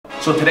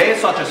So today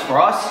it's not just for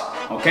us,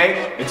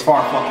 okay? It's for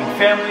our fucking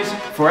families,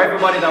 for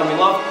everybody that we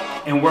love,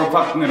 and we're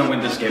fucking gonna win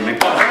this game, man.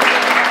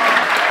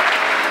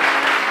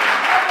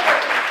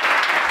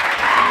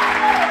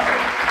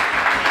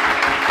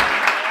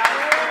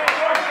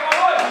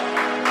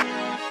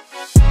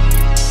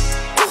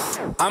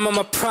 I'm on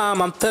my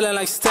prime, I'm feeling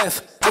like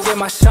Steph. I get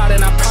my shot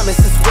and I promise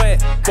it's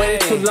wet.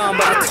 Waited too long,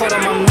 but I told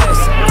him I'm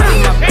next. I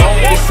need my bag,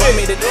 they told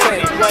me to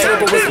check.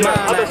 Table was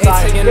mine, I ain't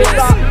taking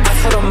less. I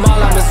told them all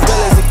I'm as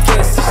real as it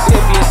gets.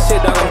 Shit be a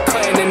shit, dog, I'm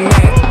cutting the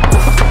net.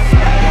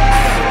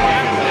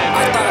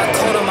 I thought I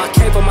told them I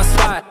came for my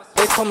spot.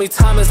 They told me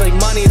time is like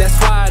money, that's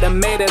why I done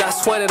made it. I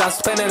sweat it, I'm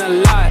spending a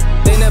lot.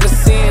 They never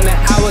seen the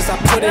hours I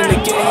put in to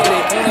get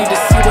here. They only to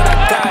see what I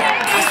got.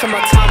 I spend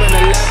my time in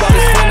the lab all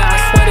this winter. I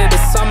sweat it,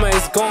 the summer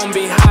is gonna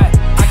be hot.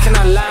 I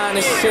cannot lie on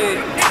this shit.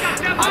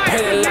 I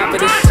paid a lot for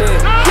this shit.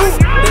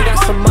 They got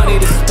some money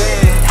to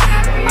spend.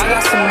 I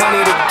got some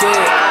money to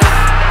get.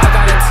 I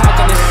gotta talk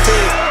on this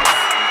shit.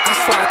 I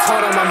swear I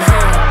told them I'm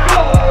here.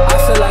 I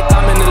feel like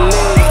I'm in the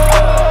league.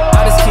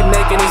 I just keep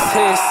making these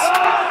hits.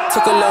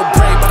 Took a little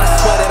break, but I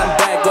swear that I'm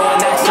back.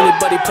 Going actually,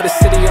 buddy, put a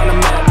city on the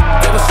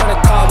map. They was trying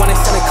to call when they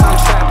sent a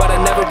contract, but I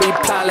never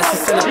reply unless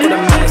it's sent up with a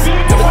mess.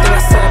 Everything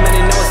I said, man,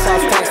 they know it's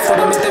all facts. Told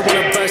them if they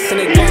wanna burst, then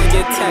they gon'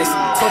 get text.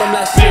 Told them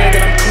last year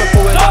that I'm coming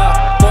for it all.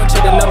 Won't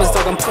check the numbers,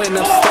 dog, I'm putting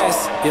up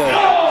stats. Yeah.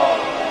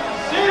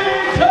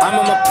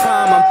 I'm on my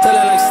prime, I'm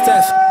feeling like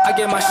Steph. I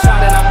get my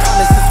shot and I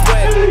promise it's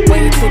wet.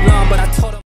 Waited too long, but I